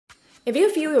If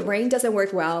you feel your brain doesn't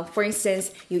work well, for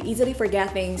instance, you easily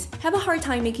forget things, have a hard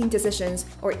time making decisions,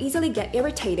 or easily get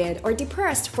irritated or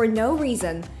depressed for no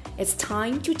reason, it's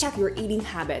time to check your eating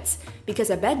habits, because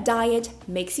a bad diet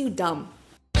makes you dumb.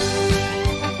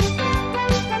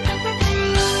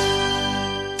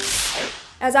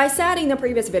 As I said in the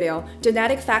previous video,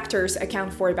 genetic factors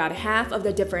account for about half of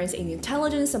the difference in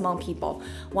intelligence among people,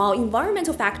 while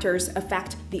environmental factors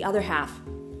affect the other half.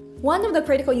 One of the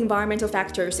critical environmental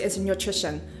factors is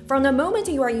nutrition. From the moment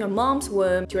you are in your mom's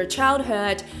womb to your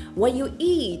childhood, what you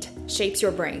eat shapes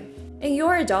your brain. In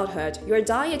your adulthood, your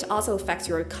diet also affects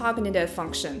your cognitive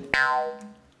function.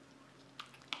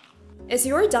 Is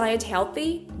your diet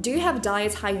healthy? Do you have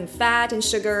diets high in fat and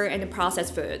sugar and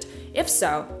processed food? If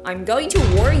so, I'm going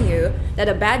to warn you that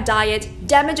a bad diet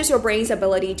damages your brain's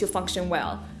ability to function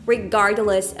well,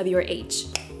 regardless of your age.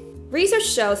 Research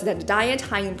shows that a diet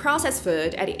high in processed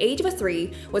food at the age of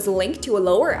 3 was linked to a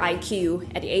lower IQ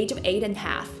at the age of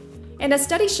 8.5. And a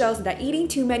study shows that eating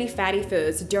too many fatty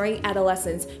foods during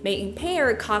adolescence may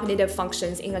impair cognitive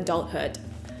functions in adulthood.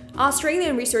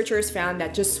 Australian researchers found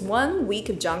that just 1 week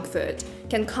of junk food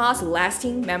can cause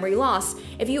lasting memory loss.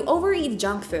 If you overeat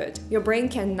junk food, your brain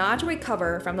cannot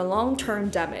recover from the long-term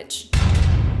damage.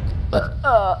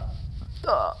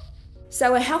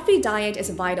 So a healthy diet is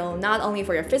vital not only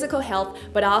for your physical health,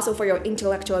 but also for your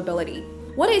intellectual ability.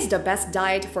 What is the best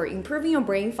diet for improving your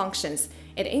brain functions?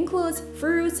 It includes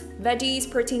fruits, veggies,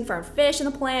 protein from fish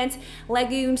and plants,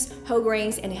 legumes, whole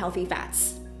grains, and healthy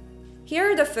fats.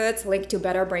 Here are the foods linked to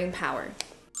better brain power.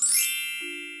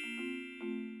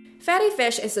 Fatty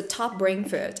fish is the top brain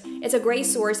food. It's a great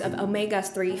source of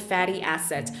omega-3 fatty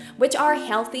acids, which are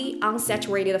healthy,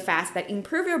 unsaturated fats that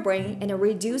improve your brain and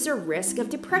reduce your risk of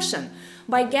depression.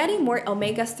 By getting more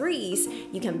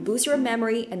omega-3s, you can boost your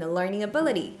memory and learning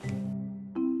ability.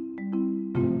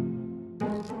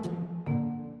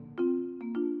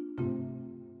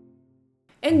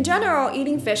 In general,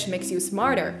 eating fish makes you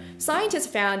smarter. Scientists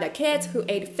found that kids who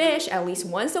ate fish at least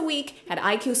once a week had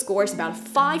IQ scores about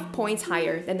 5 points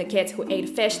higher than the kids who ate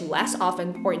fish less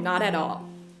often or not at all.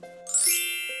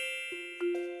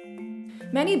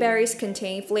 Many berries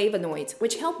contain flavonoids,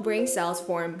 which help brain cells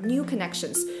form new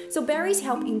connections, so berries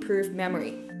help improve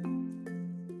memory.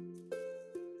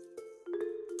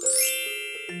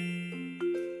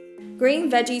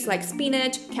 Green veggies like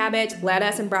spinach, cabbage,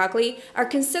 lettuce, and broccoli are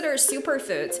considered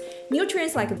superfoods.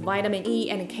 Nutrients like vitamin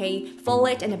E and K,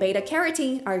 folate, and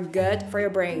beta-carotene are good for your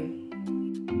brain.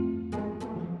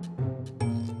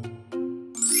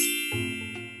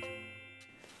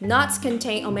 Nuts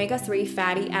contain omega-3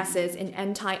 fatty acids and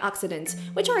antioxidants,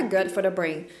 which are good for the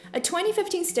brain. A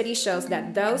 2015 study shows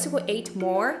that those who ate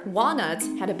more walnuts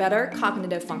had better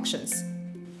cognitive functions.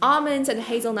 Almonds and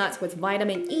hazelnuts with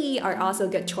vitamin E are also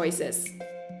good choices.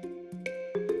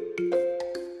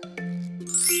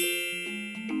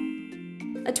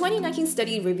 A 2019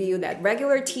 study revealed that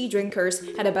regular tea drinkers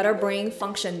had a better brain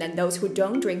function than those who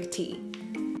don't drink tea.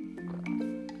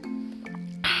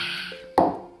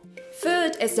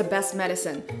 Food is the best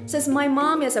medicine. Since my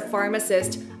mom is a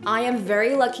pharmacist, I am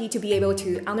very lucky to be able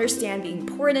to understand the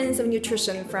importance of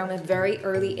nutrition from a very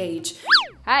early age.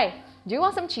 Hi, do you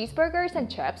want some cheeseburgers and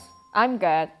chips? I'm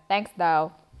good, thanks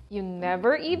though. You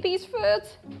never eat these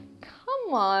foods?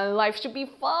 Come on, life should be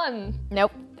fun.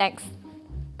 Nope, thanks.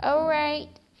 Alright,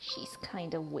 she's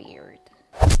kinda weird.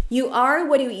 You are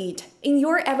what you eat. In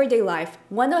your everyday life,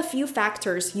 one of the few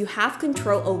factors you have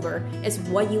control over is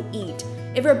what you eat.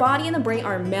 If your body and the brain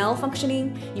are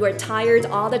malfunctioning, you are tired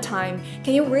all the time,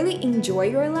 can you really enjoy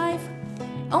your life?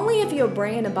 Only if your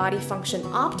brain and the body function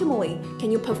optimally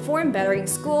can you perform better in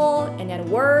school and at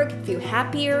work, feel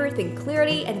happier, think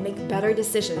clearly, and make better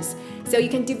decisions, so you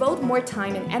can devote more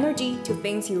time and energy to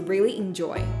things you really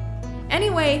enjoy.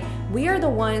 Anyway, we are the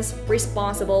ones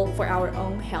responsible for our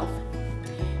own health.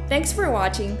 Thanks for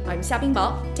watching. I'm Xiaoping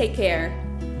Bao. Take care.